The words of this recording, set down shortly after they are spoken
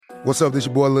What's up, this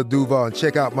your boy Lil Duval, and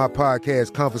check out my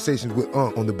podcast, Conversations with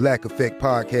Unc, on the Black Effect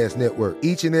Podcast Network.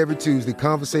 Each and every Tuesday,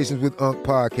 Conversations with Unc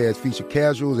podcast feature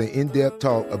casuals and in-depth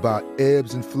talk about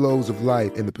ebbs and flows of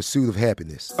life and the pursuit of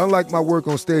happiness. Unlike my work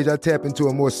on stage, I tap into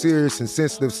a more serious and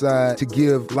sensitive side to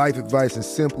give life advice and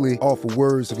simply offer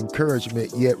words of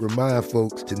encouragement, yet remind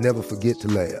folks to never forget to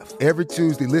laugh. Every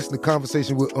Tuesday, listen to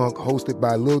Conversations with Unc, hosted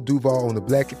by Lil Duval on the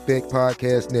Black Effect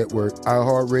Podcast Network,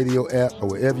 iHeartRadio app, or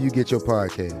wherever you get your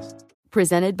podcasts.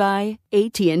 Presented by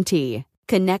AT&T.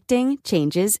 Connecting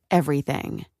changes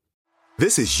everything.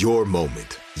 This is your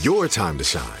moment, your time to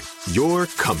shine, your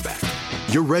comeback.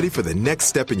 You're ready for the next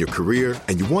step in your career,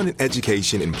 and you want an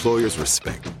education employers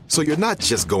respect. So you're not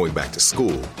just going back to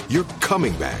school, you're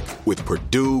coming back with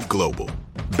Purdue Global.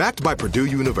 Backed by Purdue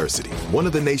University, one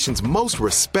of the nation's most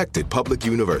respected public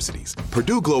universities,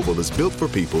 Purdue Global is built for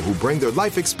people who bring their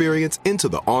life experience into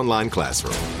the online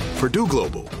classroom. Purdue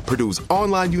Global, Purdue's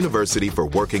online university for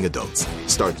working adults.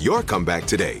 Start your comeback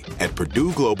today at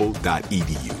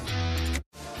purdueglobal.edu.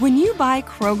 When you buy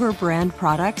Kroger brand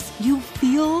products, you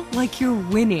feel like you're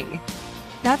winning.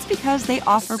 That's because they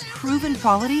offer proven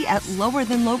quality at lower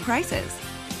than low prices.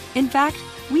 In fact,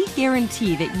 we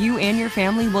guarantee that you and your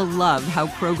family will love how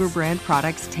Kroger brand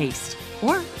products taste,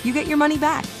 or you get your money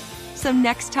back. So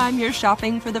next time you're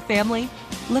shopping for the family,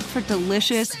 look for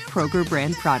delicious Kroger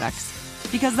brand products,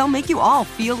 because they'll make you all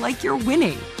feel like you're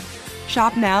winning.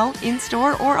 Shop now,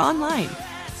 in-store, or online.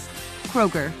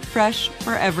 Kroger, fresh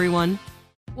for everyone.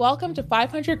 Welcome to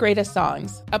 500 Greatest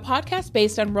Songs, a podcast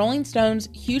based on Rolling Stone's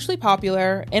hugely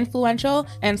popular, influential,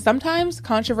 and sometimes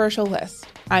controversial list.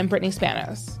 I'm Brittany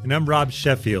Spanos. And I'm Rob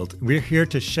Sheffield. We're here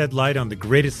to shed light on the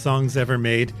greatest songs ever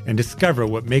made and discover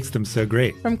what makes them so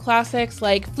great. From classics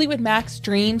like Fleetwood Mac's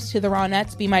Dreams to the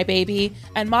Ronettes' Be My Baby,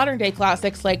 and modern-day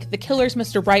classics like The Killer's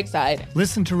Mr. Brightside.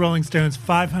 Listen to Rolling Stone's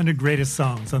 500 Greatest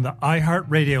Songs on the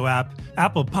iHeartRadio app,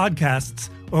 Apple Podcasts,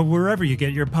 or wherever you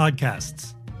get your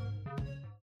podcasts.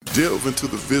 Delve into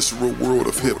the visceral world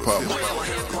of hip-hop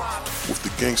with the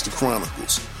Gangsta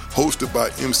Chronicles, hosted by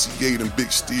MC8 and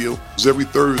Big Steel. Every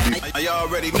Thursday, a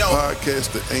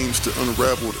podcast that aims to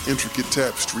unravel the intricate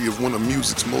tapestry of one of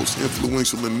music's most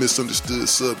influential and misunderstood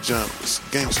subgenres,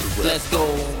 gangsta rap. Let's go.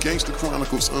 Gangsta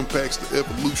Chronicles unpacks the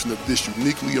evolution of this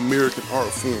uniquely American art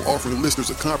form, offering listeners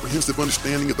a comprehensive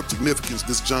understanding of the significance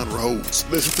this genre holds.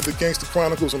 Listen to the Gangsta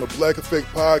Chronicles on the Black Effect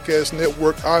Podcast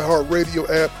Network, iHeartRadio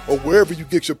app, or wherever you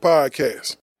get your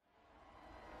podcasts.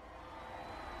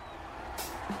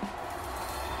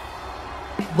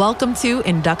 Welcome to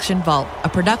Induction Vault, a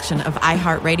production of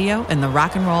iHeartRadio and the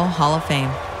Rock and Roll Hall of Fame.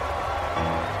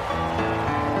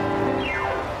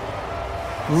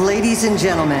 Ladies and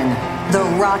gentlemen, the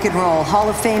Rock and Roll Hall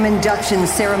of Fame induction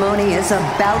ceremony is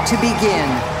about to begin.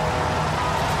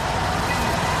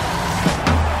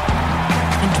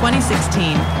 In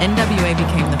 2016, N.W.A.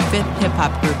 became the 5th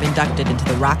hip-hop group inducted into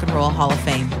the Rock and Roll Hall of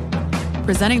Fame.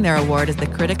 Presenting their award is the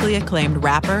critically acclaimed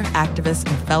rapper, activist,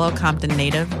 and fellow Compton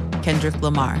native, Kendrick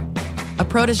Lamar. A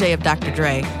protege of Dr.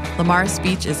 Dre, Lamar's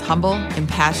speech is humble,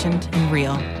 impassioned, and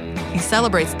real. He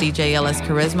celebrates DJ Yella's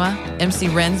charisma, MC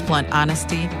Ren's blunt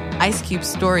honesty, Ice Cube's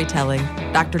storytelling,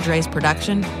 Dr. Dre's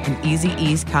production, and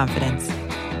Eazy-E's confidence.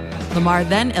 Lamar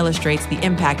then illustrates the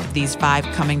impact of these 5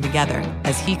 coming together,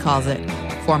 as he calls it,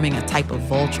 forming a type of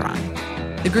Voltron.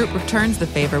 The group returns the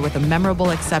favor with a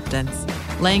memorable acceptance,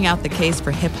 laying out the case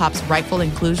for hip-hop's rightful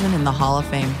inclusion in the Hall of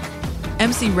Fame.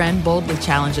 MC Ren boldly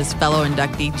challenges fellow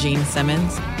inductee Gene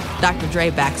Simmons, Dr. Dre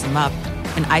backs him up,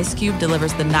 and Ice Cube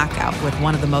delivers the knockout with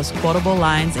one of the most quotable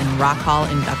lines in Rock Hall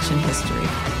induction history.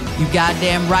 You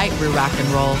goddamn right we're rock and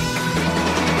roll.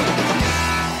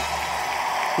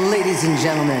 Ladies and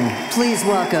gentlemen, please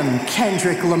welcome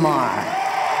Kendrick Lamar.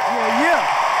 Yeah.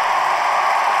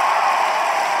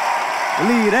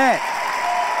 Believe that.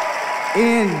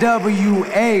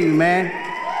 N.W.A, man.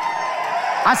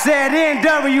 I said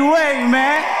N.W.A,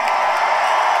 man.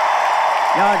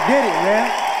 Y'all did it, man.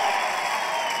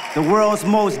 The world's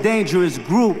most dangerous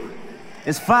group.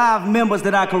 It's 5 members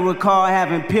that I can recall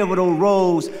having pivotal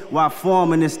roles while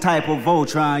forming this type of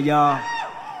Voltron, y'all.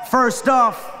 First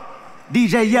off,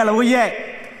 DJ Yella, where you at?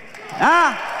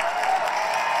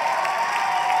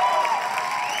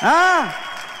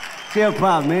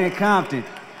 Hip-hop, man, Compton.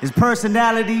 His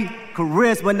personality,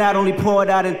 charisma not only poured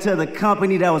out into the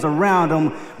company that was around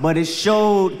him, but it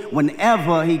showed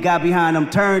whenever he got behind them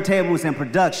turntables and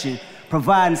production,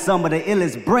 providing some of the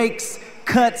illest breaks,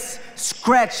 cuts,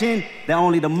 scratching that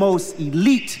only the most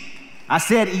elite, I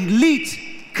said elite,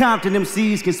 Compton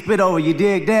MCs can spit over. You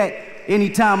dig that?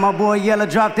 Anytime my boy Yella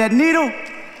dropped that needle,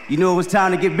 you knew it was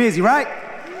time to get busy, right?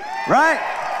 Right?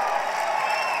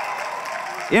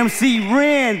 MC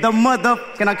Ren, the mother...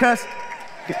 Can I cuss?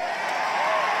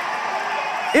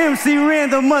 MC Ren,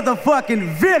 the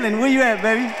motherfucking villain. Where you at,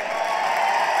 baby?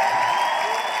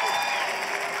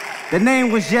 The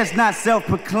name was just not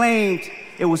self-proclaimed.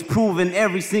 It was proven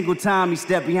every single time he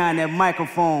stepped behind that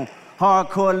microphone.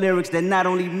 Hardcore lyrics that not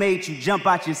only made you jump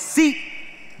out your seat,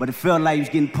 but it felt like you was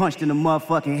getting punched in the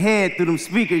motherfucking head through them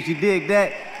speakers. You dig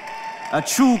that? A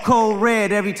true cold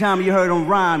red every time you heard him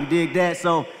rhyme. You dig that?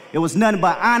 So it was nothing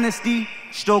but honesty,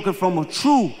 stroking from a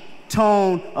true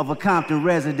tone of a Compton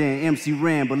resident. MC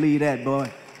Ren, believe that,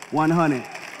 boy. 100.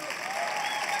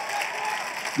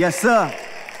 Yes, sir.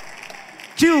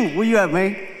 Q, where you at,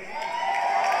 man?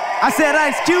 I said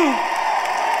Ice Cube.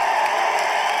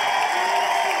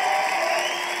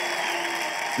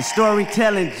 The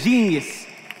storytelling genius.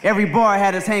 Every bar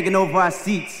had us hanging over our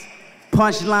seats.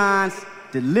 Punchlines,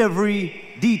 delivery,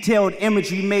 detailed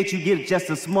imagery made you get just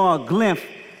a small glimpse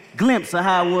of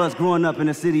how it was growing up in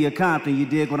the city of Compton, you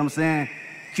dig what I'm saying?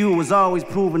 Q was always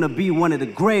proven to be one of the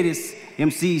greatest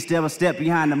MCs to ever step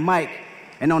behind the mic.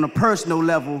 And on a personal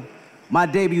level, my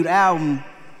debut album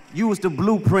used the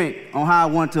blueprint on how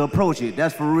I want to approach it.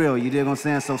 That's for real, you dig what I'm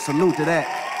saying? So salute to that.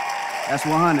 That's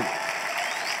 100.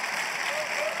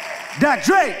 Dr.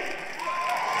 Dre.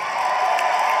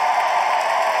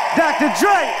 Dr.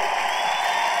 Dre.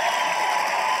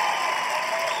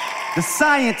 The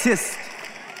scientist,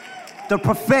 the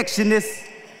perfectionist,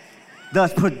 the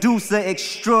producer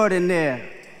extraordinaire.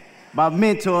 My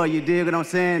mentor, you dig what I'm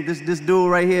saying? This dude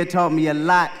right here taught me a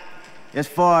lot as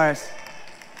far as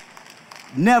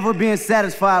never being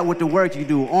satisfied with the work you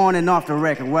do on and off the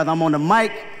record, whether I'm on the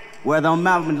mic, whether I'm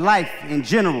out in life in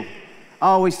general.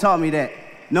 Always taught me that.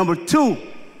 Number two,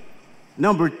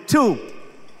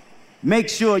 make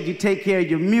sure you take care of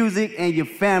your music and your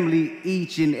family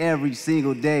each and every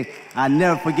single day. I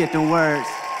never forget them words.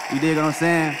 You dig what I'm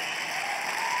saying?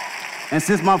 And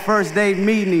since my first day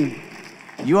meeting him,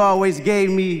 you always gave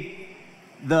me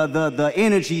the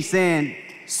energy saying,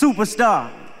 superstar.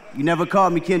 You never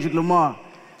called me Kendrick Lamar.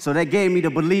 So that gave me to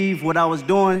believe what I was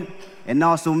doing and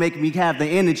also make me have the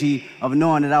energy of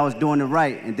knowing that I was doing it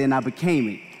right, and then I became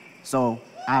it. So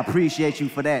I appreciate you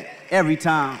for that every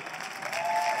time.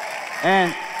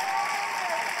 And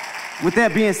with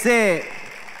that being said,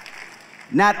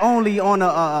 not only on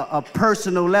a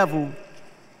personal level,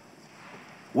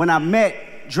 when I met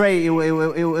Dre, it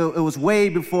was way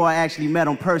before I actually met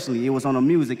him personally. It was on the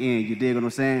music end, you dig what I'm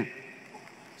saying?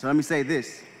 So let me say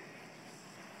this.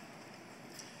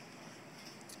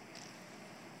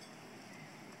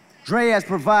 Dre has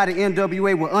provided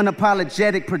N.W.A. with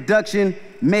unapologetic production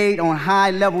made on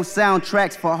high-level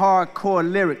soundtracks for hardcore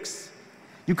lyrics.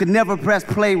 You could never press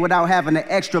play without having an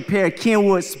extra pair of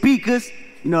Kenwood speakers,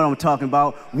 you know what I'm talking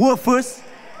about, woofers,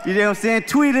 you dig what I'm saying,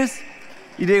 tweeters,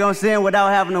 you dig what I'm saying, without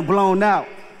having them blown out.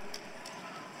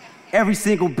 Every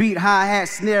single beat, hi-hat,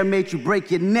 snare made you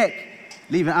break your neck,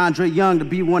 leaving Andre Young to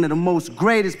be one of the most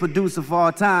greatest producers of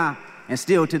all time, and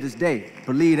still to this day.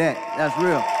 Believe that, that's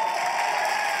real.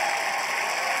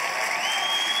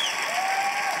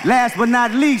 Last but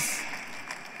not least,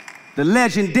 the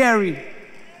legendary,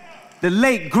 the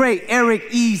late, great Eric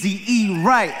Eazy-E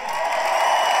Wright.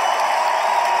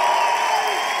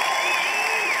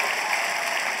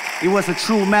 He was a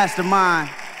true mastermind,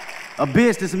 a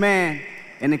businessman,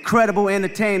 an incredible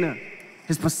entertainer.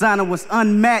 His persona was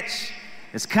unmatched.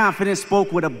 His confidence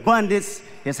spoke with abundance.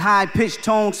 His high-pitched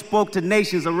tone spoke to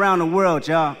nations around the world,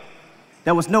 y'all.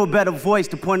 There was no better voice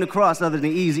to point across other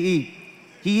than Eazy-E.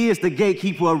 He is the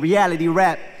gatekeeper of reality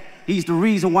rap. He's the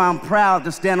reason why I'm proud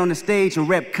to stand on the stage and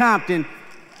rep Compton.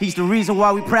 He's the reason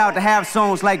why we're proud to have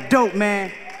songs like Dope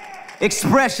Man,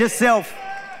 Express Yourself.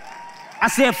 I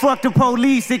said, fuck the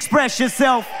police, express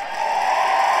yourself.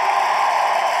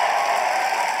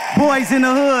 Boys in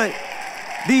the Hood.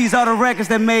 These are the records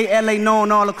that made LA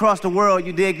known all across the world,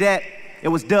 you dig that? It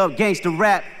was dubbed gangsta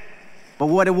rap. But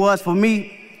what it was for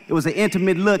me, it was an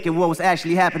intimate look at what was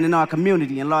actually happening in our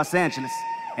community in Los Angeles,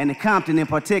 and in Compton in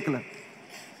particular.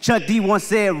 Chuck D once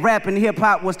said rap and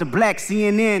hip-hop was the black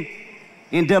CNN.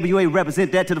 N.W.A.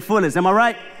 represent that to the fullest, am I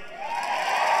right?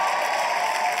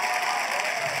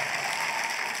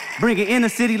 Bringing inner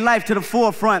city life to the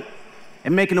forefront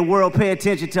and making the world pay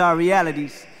attention to our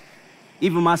realities.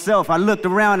 Even myself, I looked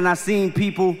around and I seen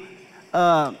people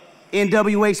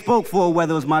N.W.A. spoke for,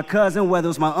 whether it was my cousin, whether it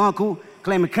was my uncle,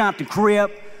 claiming Compton crib,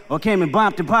 or came and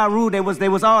bumped in Piru, they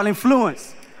was all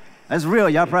influenced. That's real,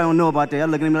 y'all probably don't know about that. Y'all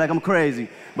looking at me like I'm crazy,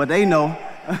 but they know.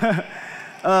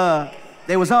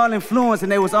 They was all influenced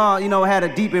and they was all, had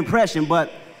a deep impression,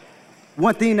 but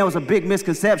one thing that was a big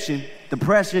misconception,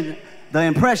 the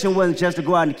impression wasn't just to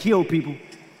go out and kill people.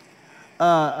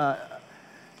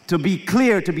 to be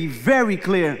clear, to be very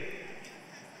clear,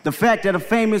 the fact that a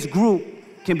famous group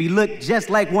can be looked just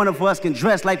like one of us, can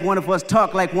dress like one of us,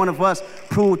 talk like one of us,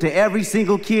 prove to every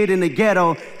single kid in the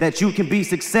ghetto that you can be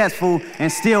successful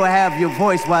and still have your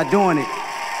voice while doing it.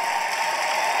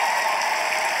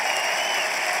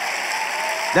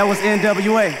 That was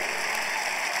N.W.A.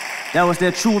 That was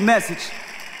their true message.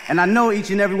 And I know each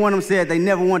and every one of them said they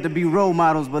never wanted to be role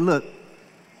models, but look,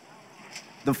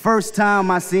 the first time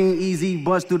I seen Easy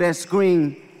bust through that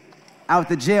screen out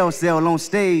the jail cell on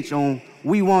stage on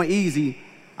We Want Easy,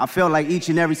 I felt like each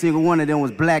and every single one of them was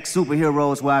black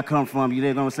superheroes where I come from, you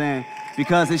dig what I'm saying?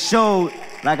 Because it showed,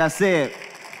 like I said,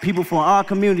 people from our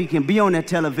community can be on that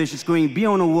television screen, be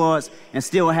on awards, and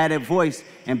still have that voice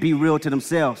and be real to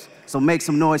themselves. So make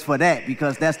some noise for that,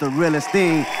 because that's the realest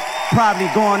thing probably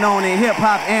going on in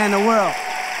hip-hop and the world.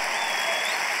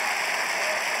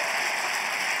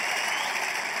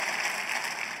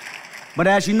 But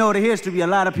as you know the history, a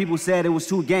lot of people said it was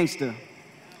too gangster.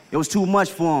 It was too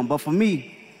much for them. But for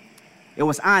me, it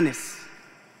was honest.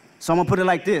 So I'm gonna put it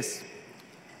like this.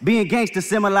 Being gangster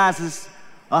symbolizes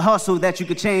a hustle that you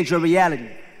could change your reality.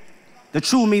 The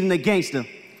true meaning of gangster.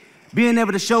 Being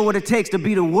able to show what it takes to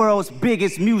be the world's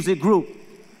biggest music group.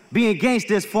 Being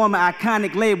gangster is forming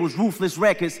iconic labels, Ruthless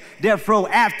Records, Death Row,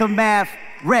 Aftermath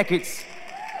Records.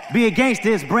 Being gangster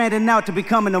is branding out to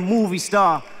becoming a movie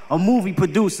star, a movie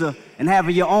producer, and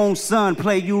having your own son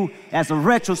play you as a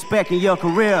retrospect in your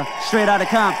career straight out of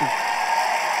Compton.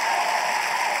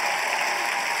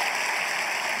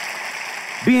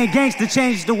 Being gangster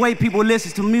changes the way people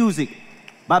listen to music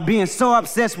by being so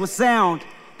obsessed with sound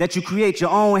that you create your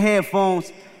own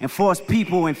headphones and force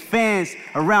people and fans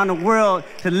around the world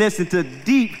to listen to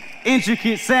deep,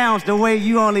 intricate sounds the way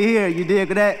you only hear. You dig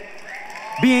that?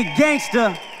 Being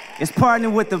gangster is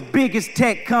partnering with the biggest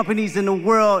tech companies in the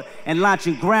world and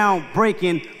launching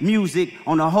groundbreaking music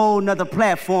on a whole nother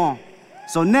platform.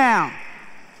 So now,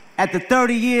 after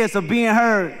 30 years of being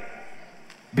heard,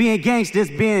 Being Gangsta is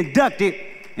being inducted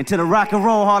into the Rock and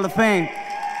Roll Hall of Fame.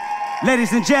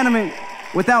 Ladies and gentlemen,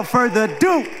 without further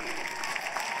ado,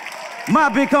 my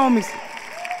big homies,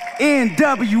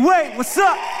 N.W.A. What's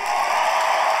up?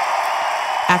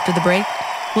 After the break,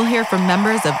 we'll hear from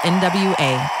members of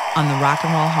N.W.A. on the Rock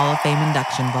and Roll Hall of Fame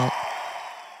induction vault.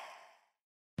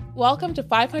 Welcome to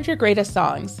 500 Greatest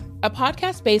Songs, a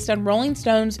podcast based on Rolling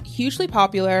Stone's hugely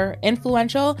popular,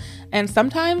 influential, and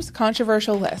sometimes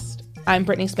controversial list. I'm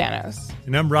Brittany Spanos.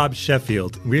 And I'm Rob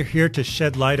Sheffield. We're here to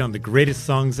shed light on the greatest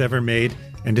songs ever made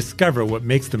and discover what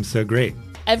makes them so great.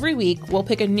 Every week, we'll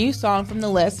pick a new song from the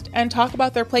list and talk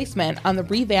about their placement on the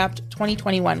revamped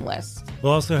 2021 list.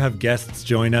 We'll also have guests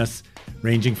join us,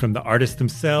 ranging from the artists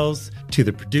themselves to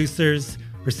the producers,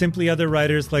 or simply other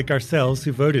writers like ourselves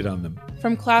who voted on them.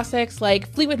 From classics like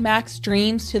Fleetwood Mac's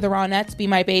Dreams to the Ronettes' Be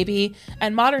My Baby,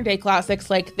 and modern-day classics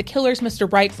like The Killer's Mr.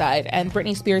 Brightside and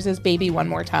Britney Spears' Baby One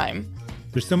More Time.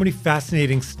 There's so many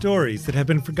fascinating stories that have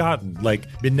been forgotten, like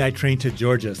Midnight Train to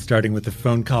Georgia starting with a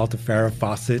phone call to Farrah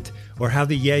Fawcett, or how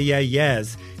the Yeah Yeah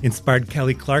Yeahs inspired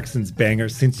Kelly Clarkson's banger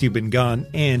Since You've Been Gone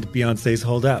and Beyoncé's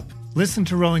Hold Up. Listen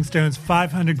to Rolling Stone's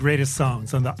 500 Greatest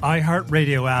Songs on the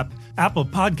iHeartRadio app, Apple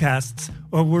Podcasts,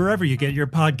 or wherever you get your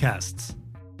podcasts.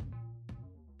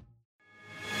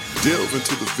 Delve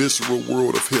into the visceral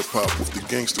world of hip-hop with the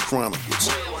Gangsta Chronicles,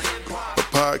 a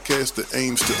podcast that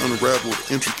aims to unravel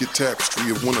the intricate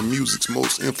tapestry of one of music's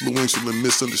most influential and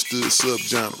misunderstood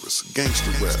subgenres,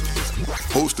 gangsta rap.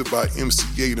 Hosted by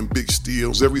MC8 and Big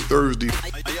Steels every Thursday,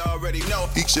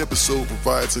 each episode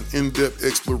provides an in-depth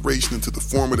exploration into the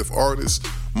formative artists,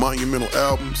 monumental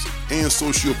albums, and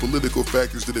socio-political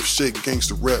factors that have shaped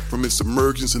gangsta rap from its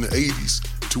emergence in the 80s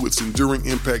to its enduring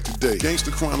impact today.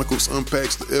 Gangsta Chronicles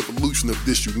unpacks the evolution of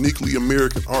this uniquely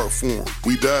American art form.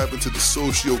 We dive into the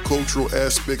socio-cultural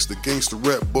aspects that gangsta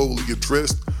rap boldly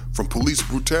addressed, from police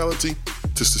brutality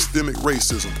to systemic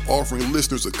racism, offering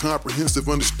listeners a comprehensive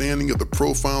understanding of the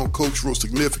profound cultural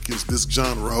significance this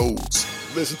genre holds.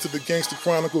 Listen to the Gangsta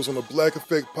Chronicles on the Black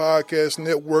Effect Podcast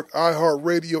Network,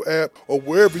 iHeartRadio app, or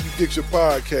wherever you get your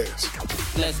podcasts.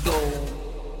 Let's go.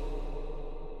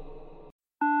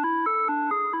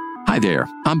 Hi there,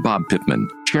 I'm Bob Pittman,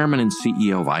 Chairman and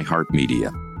CEO of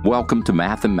iHeartMedia. Welcome to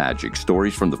Math and Magic,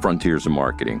 Stories from the Frontiers of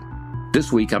Marketing. This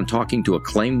week, I'm talking to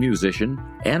acclaimed musician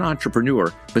and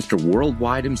entrepreneur, Mr.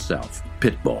 Worldwide himself,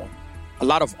 Pitbull. A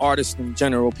lot of artists in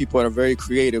general, people that are very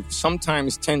creative,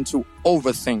 sometimes tend to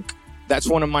overthink. That's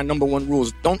one of my number one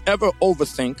rules. Don't ever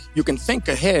overthink. You can think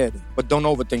ahead, but don't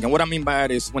overthink. And what I mean by that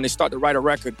is when they start to write a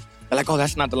record, they're like, oh,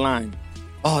 that's not the line.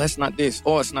 Oh, that's not this.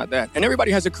 Oh, it's not that. And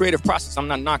everybody has a creative process. I'm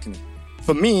not knocking it.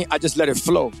 For me, I just let it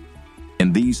flow.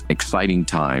 In these exciting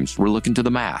times, we're looking to the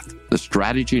math, the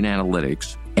strategy and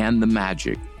analytics, and the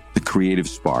magic, the creative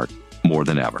spark, more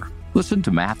than ever. Listen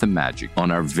to Math and Magic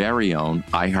on our very own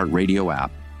iHeartRadio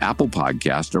app, Apple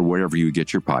Podcast, or wherever you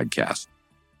get your podcasts.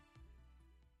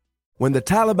 When the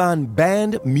Taliban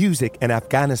banned music in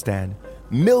Afghanistan,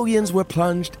 millions were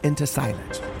plunged into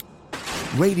silence.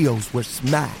 Radios were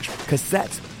smashed,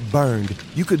 cassettes burned.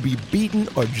 You could be beaten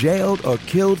or jailed or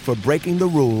killed for breaking the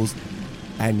rules.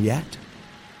 And yet,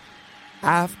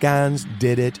 Afghans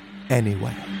did it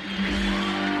anyway.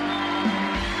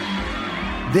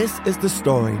 This is the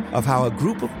story of how a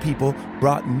group of people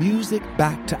brought music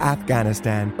back to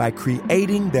Afghanistan by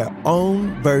creating their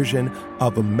own version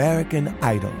of American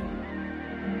Idol.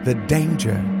 The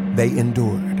danger they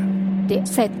endured. They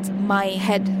said my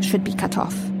head should be cut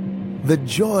off. The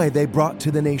joy they brought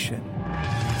to the nation.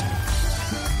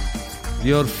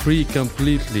 You're free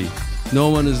completely. No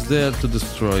one is there to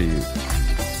destroy you.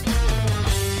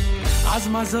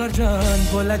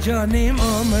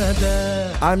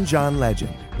 I'm John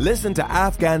Legend. Listen to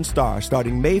Afghan Star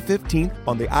starting May 15th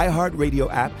on the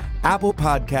iHeartRadio app, Apple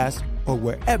Podcasts, or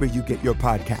wherever you get your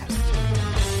podcasts.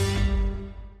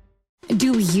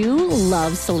 Do you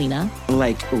love Selena?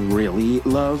 Like, really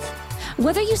love?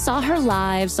 Whether you saw her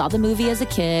live, saw the movie as a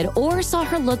kid, or saw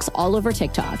her looks all over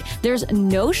TikTok, there's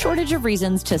no shortage of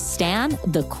reasons to stan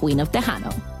the Queen of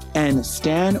Tejano. And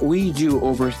Stan, we do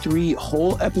over 3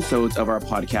 whole episodes of our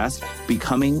podcast,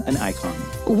 Becoming an Icon.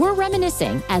 We're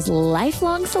reminiscing as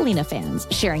lifelong Selena fans,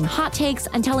 sharing hot takes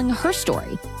and telling her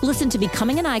story. Listen to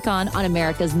Becoming an Icon on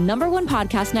America's #1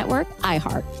 podcast network,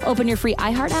 iHeart. Open your free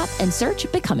iHeart app and search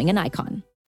Becoming an Icon.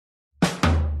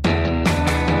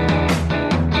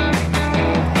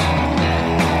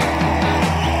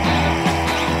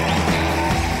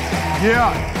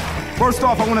 Yeah. First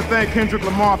off, I want to thank Kendrick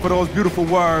Lamar for those beautiful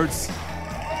words.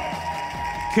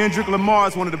 Kendrick Lamar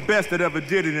is one of the best that ever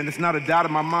did it, and it's not a doubt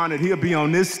in my mind that he'll be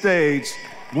on this stage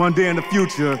one day in the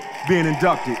future being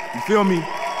inducted. You feel me?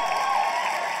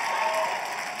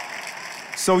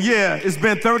 So yeah, it's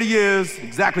been 30 years,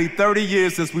 exactly 30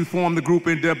 years since we formed the group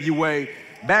N.W.A.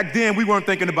 Back then, we weren't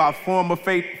thinking about fame or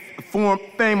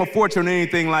fortune or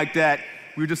anything like that.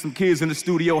 We were just some kids in the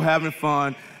studio having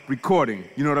fun, recording,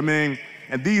 you know what I mean?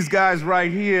 And these guys right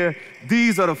here,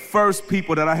 these are the first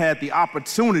people that I had the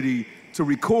opportunity to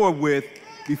record with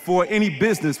before any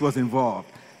business was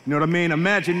involved. You know what I mean?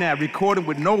 Imagine that, recording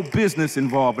with no business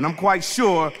involved. And I'm quite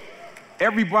sure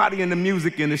everybody in the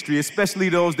music industry, especially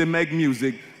those that make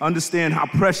music, understand how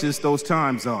precious those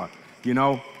times are, you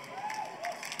know?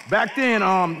 Back then,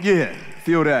 yeah,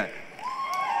 feel that.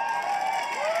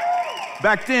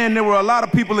 Back then, there were a lot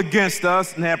of people against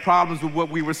us and had problems with what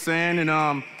we were saying, and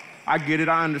I get it,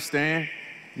 I understand.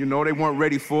 You know, they weren't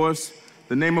ready for us.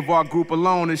 The name of our group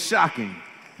alone is shocking.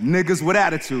 Niggas with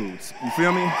attitudes, you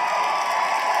feel me?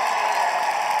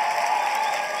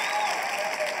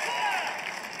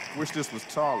 Wish this was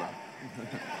taller.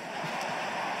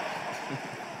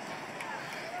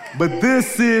 But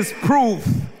this is proof.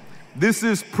 This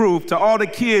is proof to all the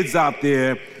kids out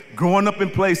there growing up in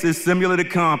places similar to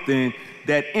Compton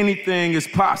that anything is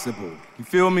possible. You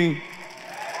feel me?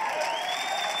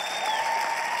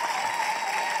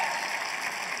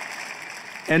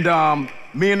 And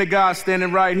me and the guys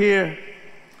standing right here,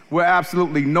 we're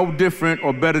absolutely no different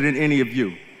or better than any of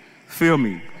you. Feel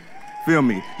me? Feel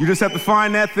me? You just have to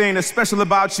find that thing that's special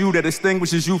about you that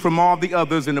distinguishes you from all the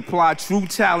others and apply true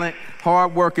talent,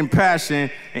 hard work, and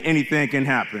passion, and anything can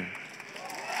happen.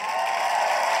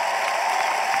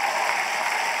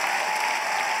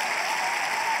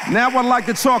 Now I'd like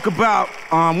to talk about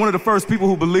one of the first people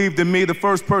who believed in me, the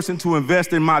first person to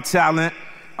invest in my talent.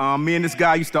 Me and this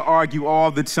guy used to argue all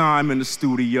the time in the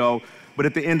studio, but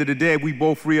at the end of the day, we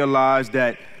both realized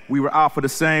that we were out for the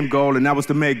same goal, and that was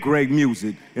to make great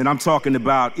music. And I'm talking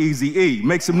about Eazy-E.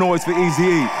 Make some noise for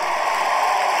Eazy-E.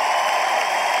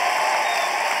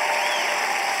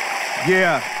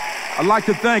 Yeah, I'd like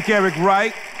to thank Eric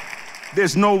Wright.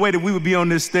 There's no way that we would be on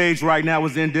this stage right now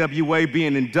as N.W.A.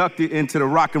 being inducted into the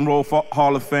Rock and Roll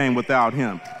Hall of Fame without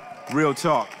him. Real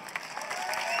talk.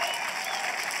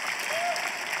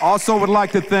 Also would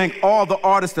like to thank all the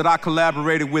artists that I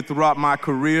collaborated with throughout my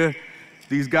career.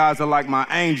 These guys are like my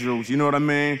angels, you know what I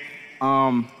mean?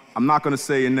 I'm not gonna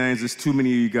say your names, there's too many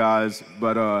of you guys,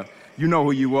 but you know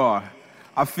who you are.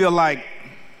 I feel like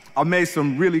I made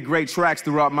some really great tracks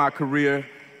throughout my career,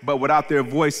 but without their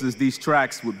voices, these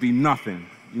tracks would be nothing,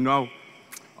 you know?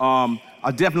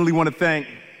 I definitely wanna thank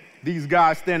these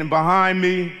guys standing behind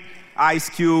me, Ice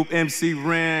Cube, MC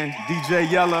Ren, DJ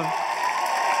Yella.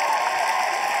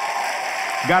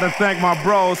 Gotta thank my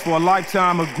bros for a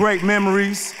lifetime of great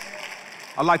memories.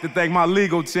 I'd like to thank my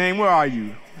legal team. Where are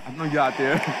you? I know you're out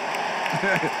there.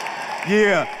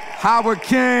 Yeah, Howard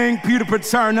King, Peter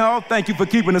Paterno, thank you for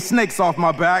keeping the snakes off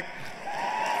my back.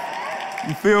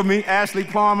 You feel me? Ashley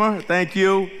Palmer, thank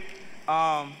you.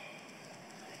 I'm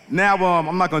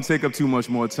not gonna take up too much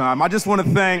more time. I just wanna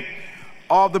thank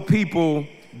all the people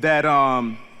that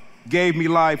gave me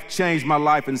life, changed my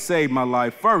life, and saved my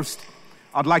life. First,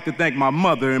 I'd like to thank my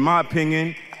mother, in my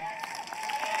opinion,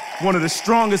 one of the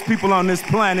strongest people on this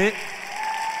planet.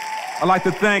 I'd like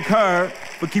to thank her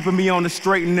for keeping me on the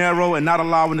straight and narrow and not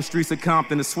allowing the streets of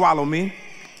Compton to swallow me,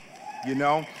 you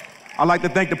know? I'd like to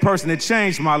thank the person that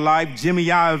changed my life, Jimmy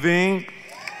Iovine.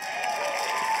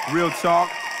 Real talk.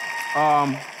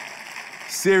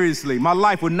 Seriously, my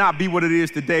life would not be what it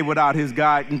is today without his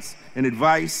guidance and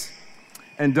advice.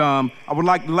 And I would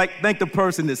like to thank the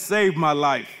person that saved my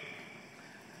life.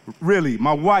 Really,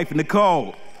 my wife,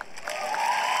 Nicole.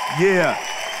 Yeah.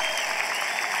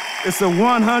 It's a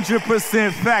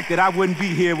 100% fact that I wouldn't be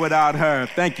here without her.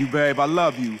 Thank you, babe. I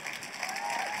love you.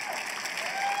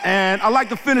 And I'd like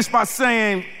to finish by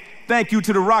saying thank you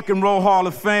to the Rock and Roll Hall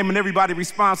of Fame and everybody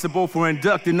responsible for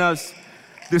inducting us.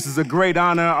 This is a great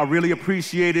honor. I really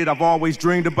appreciate it. I've always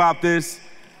dreamed about this.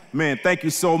 Man, thank you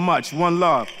so much. One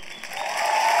love.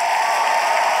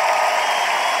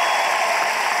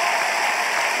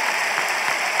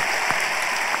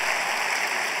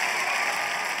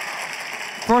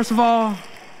 First of all,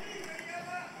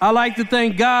 I'd like to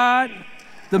thank God,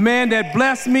 the man that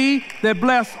blessed me, that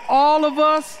blessed all of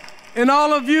us and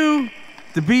all of you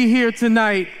to be here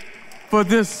tonight for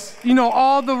this,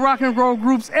 all the rock and roll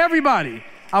groups, everybody.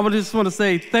 I would just want to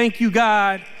say thank you,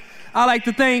 God. I'd like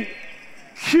to thank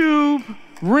Cube,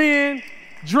 Ren,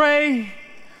 Dre,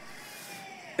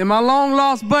 and my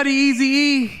long-lost buddy,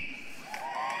 Eazy-E.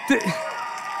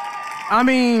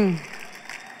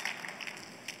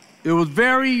 It was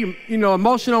very,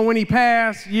 emotional when he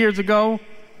passed years ago.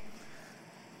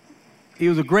 He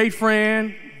was a great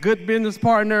friend, good business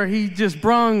partner. He just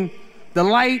brung the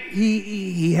light.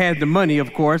 He had the money,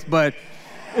 of course, but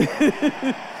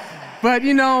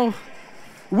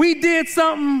we did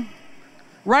something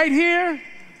right here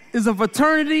is a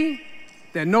fraternity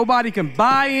that nobody can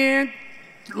buy in,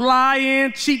 lie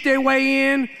in, cheat their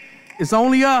way in. It's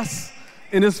only us,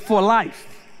 and it's for life,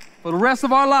 for the rest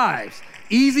of our lives.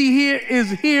 Easy here is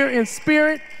here in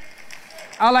spirit.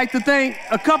 I'd like to thank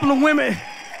a couple of women.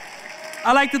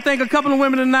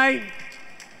 Tonight.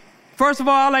 First of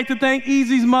all, I'd like to thank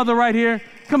Easy's mother right here.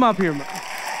 Come up here.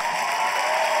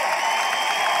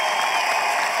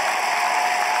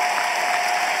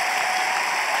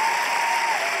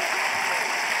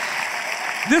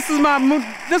 This is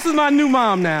my new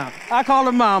mom now. I call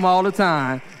her mom all the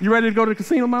time. You ready to go to the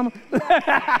casino, mama?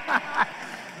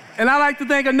 And I'd like to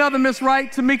thank another Miss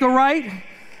Wright, Tamika Wright.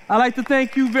 I'd like to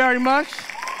thank you very much.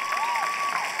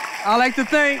 I'd like to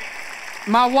thank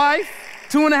my wife,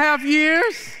 2.5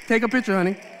 years. Take a picture,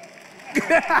 honey.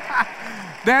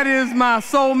 That is my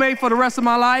soulmate for the rest of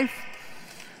my life.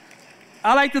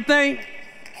 I'd like to thank,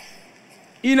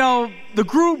 the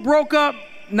group broke up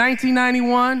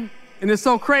 1991, and it's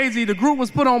so crazy, the group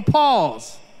was put on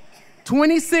pause.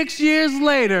 26 years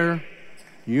later,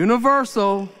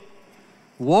 Universal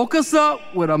woke us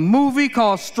up with a movie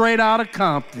called Straight Outta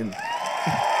Compton.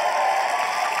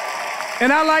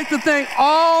 And I'd like to thank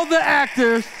all the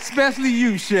actors, especially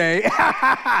you, Shay.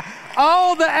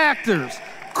 All the actors,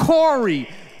 Corey,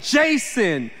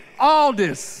 Jason,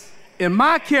 Aldous, and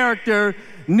my character,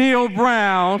 Neil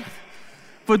Brown,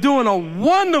 for doing a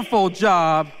wonderful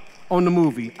job on the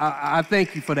movie. I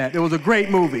thank you for that. It was a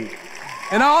great movie.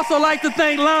 And I also like to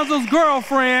thank Lonzo's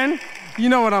girlfriend. You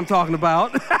know what I'm talking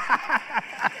about.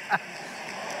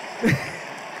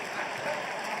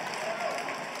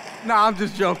 No, I'm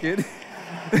just joking.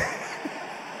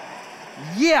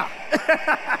 Yeah.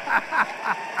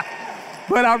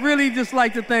 But I really just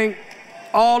like to thank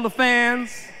all the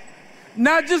fans,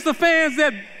 not just the fans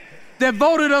that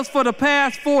voted us for the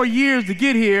past 4 years to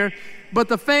get here, but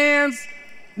the fans,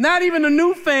 not even the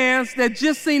new fans that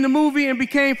just seen the movie and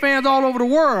became fans all over the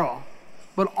world,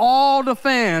 but all the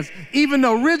fans, even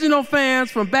the original fans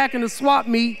from back in the swap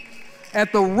meet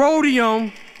at the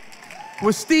Rhodium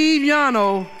with Steve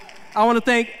Yano. I want to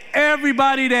thank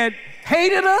everybody that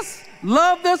hated us,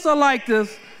 loved us, or liked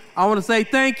us. I want to say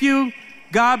thank you,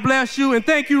 God bless you, and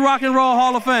thank you, Rock and Roll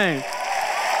Hall of Fame.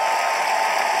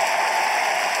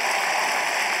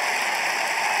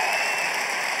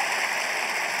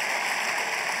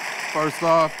 First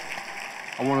off,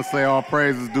 I want to say all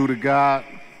praise is due to God.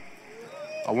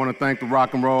 I want to thank the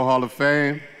Rock and Roll Hall of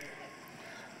Fame.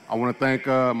 I want to thank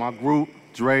my group,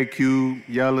 Dre, Cube,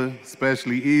 Yella,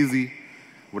 especially Easy.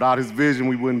 Without his vision,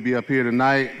 we wouldn't be up here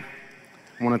tonight.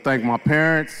 I want to thank my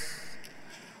parents,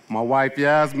 my wife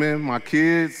Yasmin, my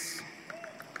kids.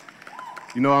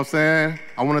 You know what I'm saying?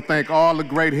 I want to thank all the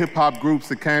great hip-hop groups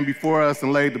that came before us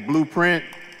and laid the blueprint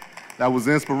that was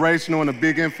inspirational and a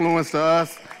big influence to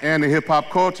us and the hip-hop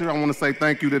culture. I want to say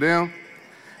thank you to them.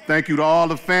 Thank you to all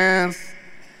the fans.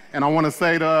 And I want to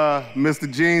say to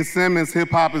Mr. Gene Simmons,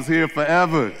 hip-hop is here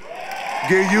forever.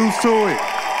 Get used to it.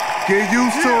 Get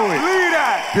used to it. Believe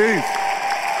that. Peace.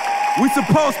 We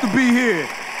supposed to be here.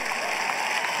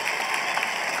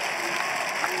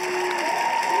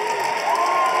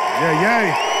 Yeah,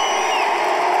 yay.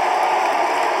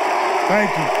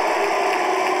 Thank you.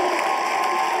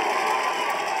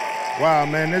 Wow,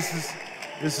 man, this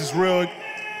is real,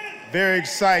 very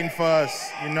exciting for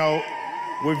us. You know,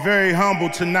 we're very humble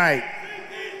tonight.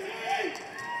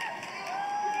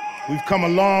 We've come a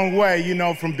long way, you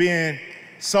know, from being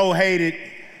so hated,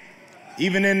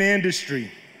 even in the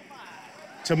industry,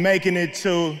 to making it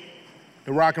to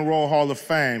the Rock and Roll Hall of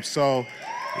Fame. So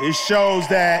it shows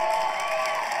that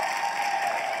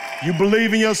you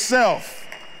believe in yourself,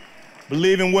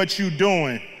 believe in what you're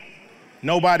doing.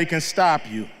 Nobody can stop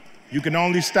you. You can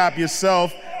only stop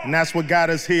yourself, and that's what got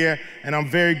us here, and I'm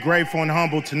very grateful and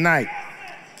humble tonight.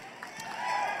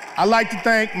 I'd like to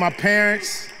thank my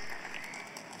parents,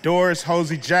 Doris,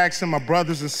 Hosey Jackson, my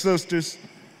brothers and sisters,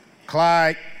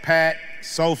 Clyde, Pat,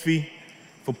 Sophie,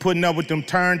 for putting up with them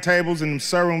turntables and them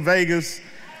Serum Vegas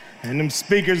and them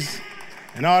speakers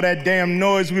and all that damn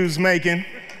noise we was making.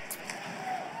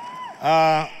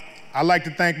 I'd like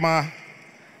to thank my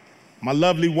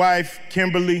lovely wife,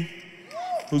 Kimberly,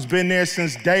 who's been there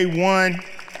since day one,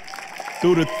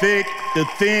 through the thick, the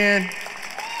thin,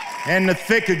 and the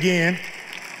thick again.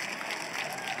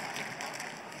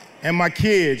 And my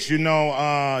kids, you know,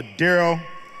 Daryl,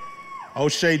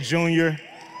 O'Shea Jr.,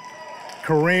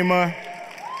 Karima,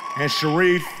 and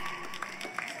Sharif.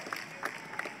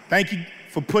 Thank you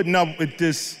for putting up with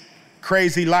this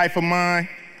crazy life of mine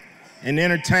and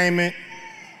entertainment,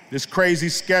 this crazy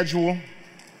schedule.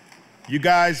 You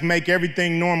guys make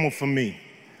everything normal for me.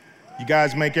 You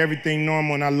guys make everything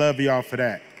normal, and I love y'all for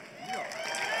that.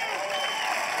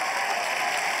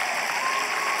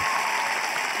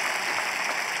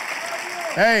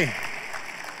 Hey,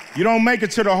 you don't make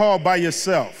it to the hall by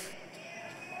yourself.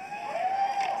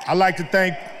 I like to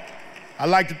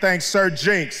thank Sir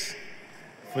Jinx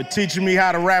for teaching me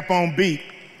how to rap on beat.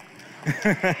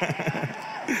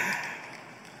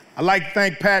 I'd like to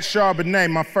thank Pat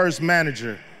Charbonnet, my first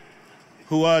manager,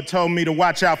 who told me to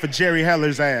watch out for Jerry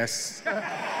Heller's ass.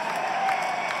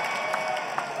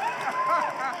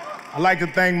 I'd like to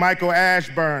thank Michael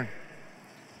Ashburn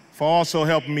for also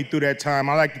helping me through that time.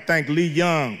 I'd like to thank Lee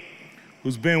Young,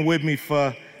 who's been with me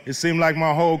for, it seemed like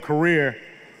my whole career,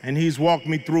 and he's walked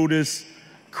me through this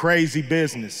crazy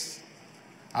business.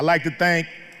 I'd like to thank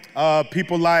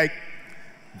people like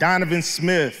Donovan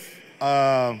Smith.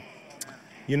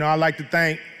 You know, I'd like to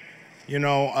thank, you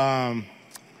know,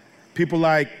 people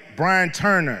like Brian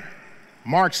Turner,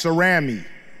 Mark Cerami,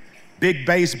 Big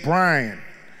Bass Brian,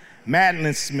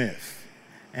 Madeline Smith,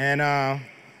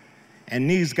 and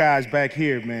these guys back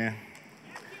here, man.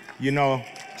 You know,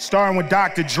 starting with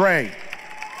Dr. Dre.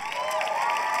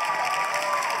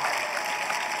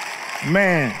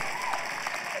 Man,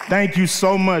 thank you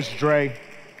so much, Dre.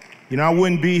 You know, I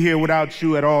wouldn't be here without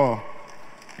you at all.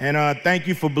 And thank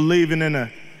you for believing in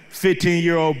a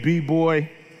 15-year-old B-boy,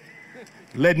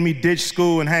 letting me ditch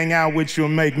school and hang out with you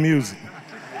and make music.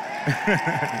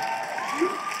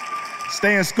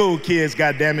 Stay in school, kids,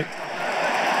 goddammit.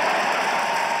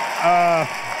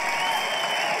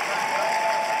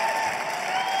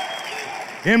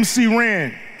 MC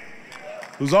Ren,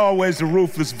 who's always the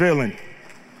ruthless villain.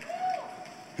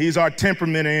 He's our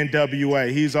temperament in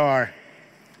N.W.A. He's our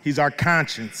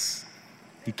conscience.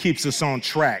 He keeps us on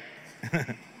track.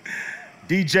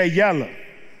 DJ Yella,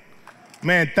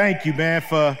 man, thank you, man,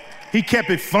 he kept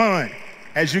it fun,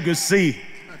 as you can see.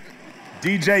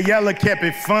 DJ Yella kept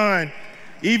it fun,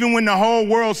 even when the whole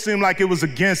world seemed like it was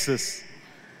against us.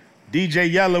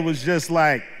 DJ Yella was just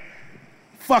like,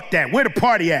 fuck that, where the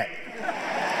party at?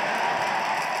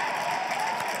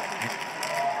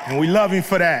 And we love him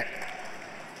for that.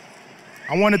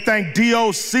 I want to thank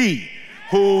DOC,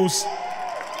 who's,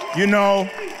 you know,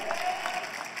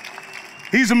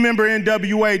 he's a member of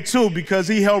N.W.A. too, because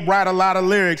he helped write a lot of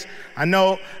lyrics. I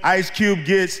know Ice Cube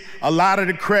gets a lot of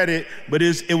the credit, but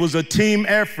it was a team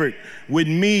effort with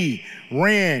me,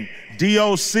 Ren,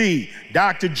 DOC,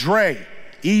 Dr. Dre,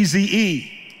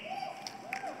 Eazy-E.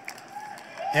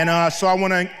 And so I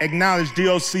want to acknowledge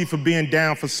DOC for being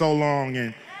down for so long,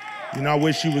 and, I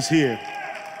wish he was here.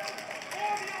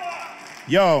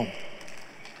 Yo,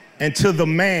 and to the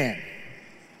man,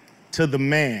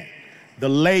 the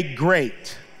late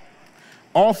great,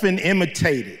 often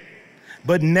imitated,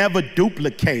 but never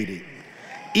duplicated,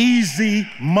 Easy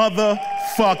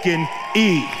motherfucking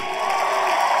E.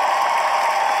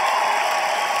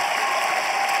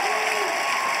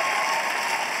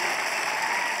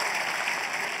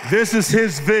 This is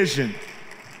his vision.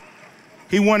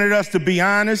 He wanted us to be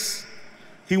honest.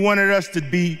 He wanted us to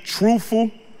be truthful,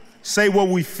 say what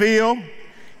we feel.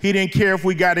 He didn't care if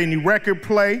we got any record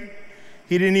play.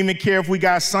 He didn't even care if we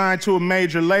got signed to a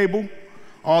major label.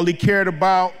 All he cared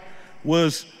about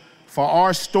was for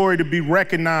our story to be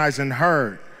recognized and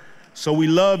heard. So we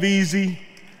love Easy.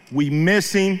 We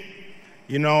miss him.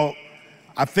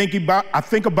 I think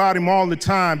about him all the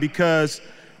time because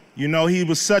he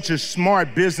was such a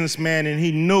smart businessman and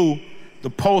he knew the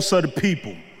pulse of the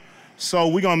people. So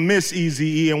we're gonna miss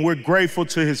Eazy-E, and we're grateful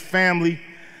to his family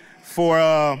for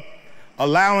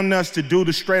allowing us to do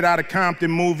the Straight Outta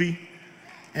Compton movie.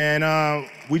 And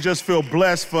we just feel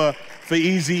blessed for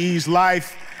Eazy-E's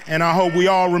life, and I hope we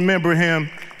all remember him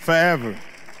forever.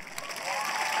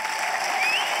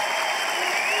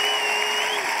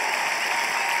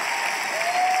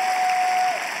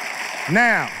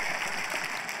 Now,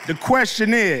 the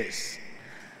question is,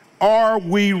 are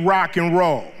we rock and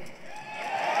roll?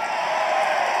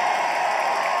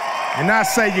 And I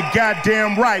say you're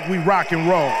goddamn right, we rock and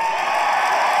roll.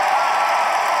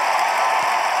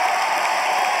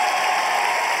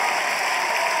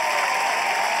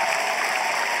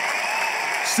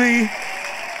 See,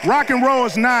 rock and roll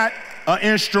is not an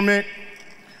instrument.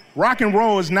 Rock and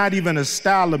roll is not even a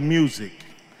style of music.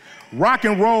 Rock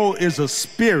and roll is a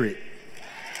spirit.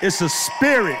 It's a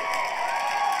spirit.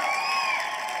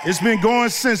 It's been going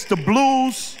since the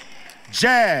blues,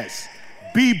 jazz,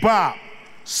 bebop,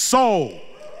 soul,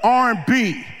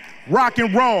 R&B, rock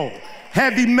and roll,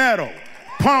 heavy metal,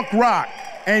 punk rock,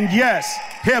 and yes,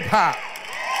 hip hop.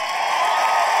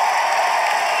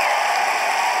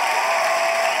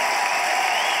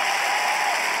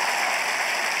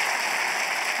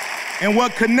 And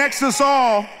what connects us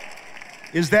all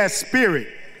is that spirit.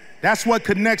 That's what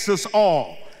connects us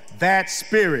all, that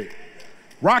spirit.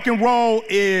 Rock and roll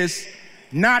is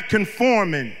not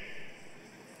conforming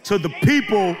to the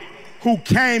people who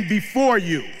came before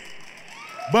you,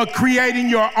 but creating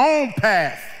your own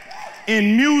path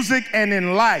in music and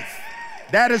in life.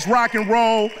 That is rock and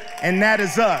roll, and that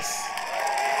is us.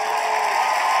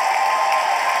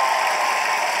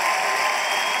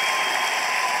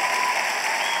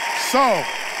 So,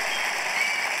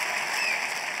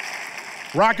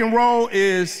 rock and roll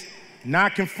is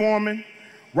not conforming.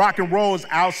 Rock and roll is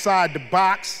outside the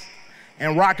box,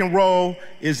 and rock and roll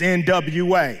is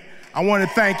N.W.A. I want to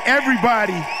thank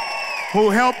everybody who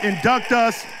helped induct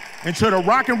us into the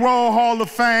Rock and Roll Hall of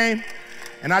Fame,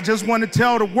 and I just want to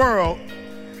tell the world,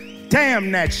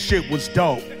 damn, that shit was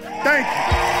dope. Thank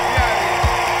you.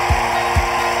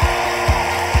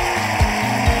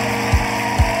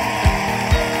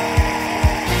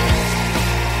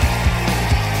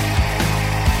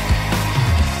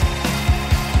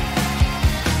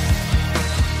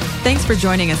 Thanks for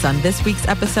joining us on this week's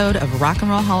episode of Rock and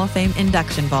Roll Hall of Fame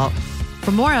Induction Vault.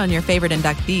 For more on your favorite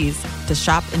inductees, to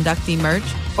shop inductee merch,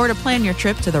 or to plan your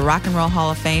trip to the Rock and Roll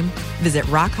Hall of Fame, visit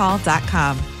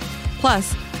rockhall.com.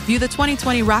 Plus, view the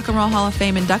 2020 Rock and Roll Hall of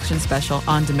Fame induction special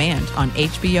on demand on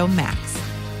HBO Max.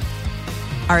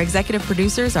 Our executive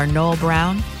producers are Noel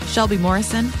Brown, Shelby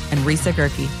Morrison, and Risa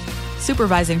Gerke.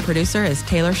 Supervising producer is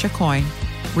Taylor Chacoin.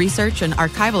 Research and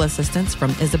archival assistance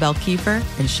from Isabel Kiefer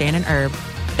and Shannon Erb.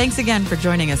 Thanks again for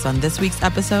joining us on this week's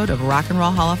episode of Rock and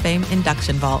Roll Hall of Fame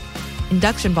Induction Vault.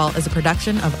 Induction Vault is a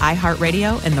production of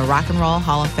iHeartRadio and the Rock and Roll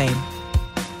Hall of Fame.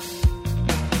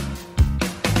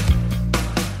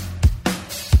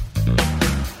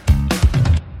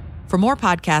 For more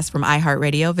podcasts from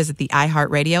iHeartRadio, visit the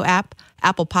iHeartRadio app,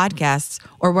 Apple Podcasts,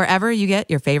 or wherever you get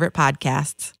your favorite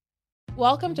podcasts.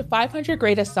 Welcome to 500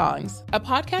 Greatest Songs, a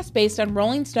podcast based on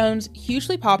Rolling Stone's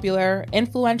hugely popular,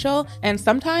 influential, and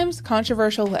sometimes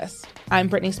controversial list. I'm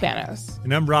Brittany Spanos.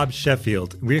 And I'm Rob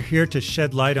Sheffield. We're here to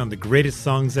shed light on the greatest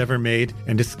songs ever made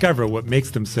and discover what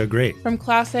makes them so great. From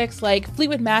classics like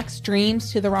Fleetwood Mac's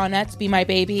Dreams to the Ronettes' Be My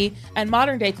Baby, and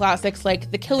modern-day classics like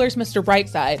The Killer's Mr.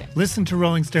 Brightside. Listen to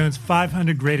Rolling Stone's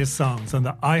 500 Greatest Songs on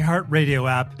the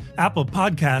iHeartRadio app, Apple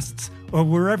Podcasts, or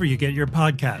wherever you get your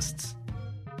podcasts.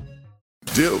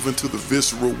 Delve into the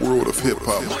visceral world of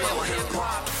hip-hop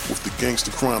with the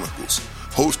Gangsta Chronicles,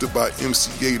 hosted by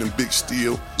MC8 and Big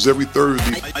Steel. It's every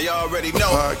Thursday, a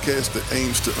podcast that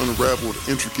aims to unravel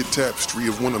the intricate tapestry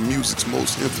of one of music's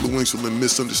most influential and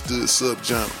misunderstood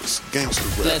subgenres, gangster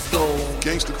rap. Let's go.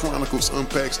 Gangster Chronicles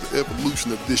unpacks the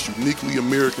evolution of this uniquely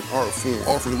American art form,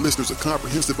 offering listeners a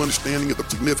comprehensive understanding of the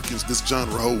significance this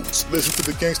genre holds. Listen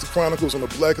to the Gangster Chronicles on the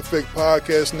Black Effect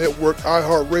Podcast Network,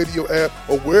 iHeartRadio app,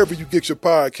 or wherever you get your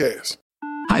podcasts.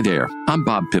 Hi there, I'm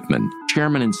Bob Pittman,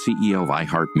 Chairman and CEO of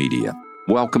iHeartMedia.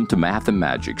 Welcome to Math and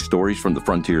Magic, Stories from the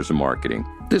Frontiers of Marketing.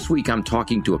 This week I'm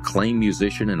talking to acclaimed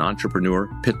musician and entrepreneur,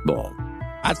 Pitbull.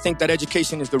 I think that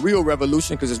education is the real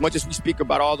revolution, because as much as we speak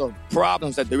about all the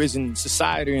problems that there is in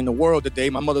society and the world today,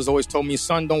 my mother's always told me,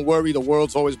 son, don't worry, the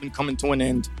world's always been coming to an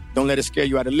end. Don't let it scare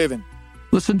you out of living.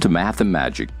 Listen to Math and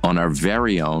Magic on our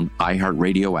very own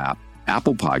iHeartRadio app,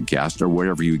 Apple Podcast, or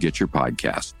wherever you get your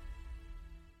podcasts.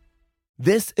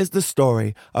 This is the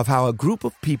story of how a group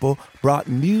of people brought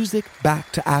music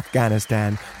back to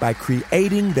Afghanistan by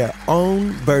creating their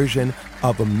own version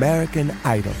of American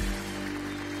Idol.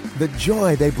 The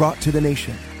joy they brought to the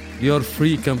nation. You're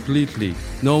free completely.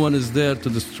 No one is there to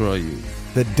destroy you.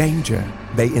 The danger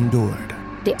they endured.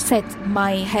 They said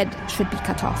my head should be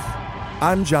cut off.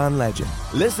 I'm John Legend.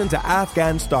 Listen to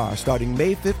Afghan Star starting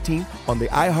May 15th on the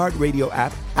iHeartRadio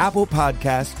app, Apple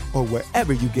Podcasts, or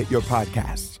wherever you get your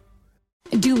podcasts.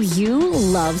 Do you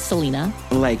love Selena?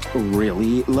 Like,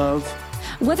 really love?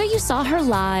 Whether you saw her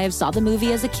live, saw the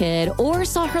movie as a kid, or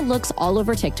saw her looks all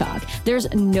over TikTok, there's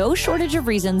no shortage of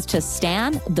reasons to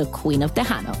stan the Queen of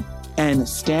Tejano. And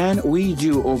Stan, we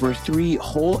do over 3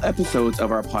 whole episodes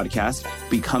of our podcast,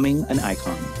 Becoming an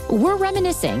Icon. We're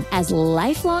reminiscing as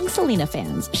lifelong Selena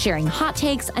fans, sharing hot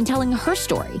takes and telling her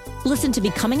story. Listen to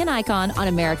Becoming an Icon on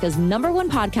America's #1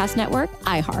 podcast network,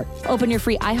 iHeart. Open your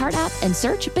free iHeart app and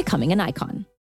search Becoming an Icon.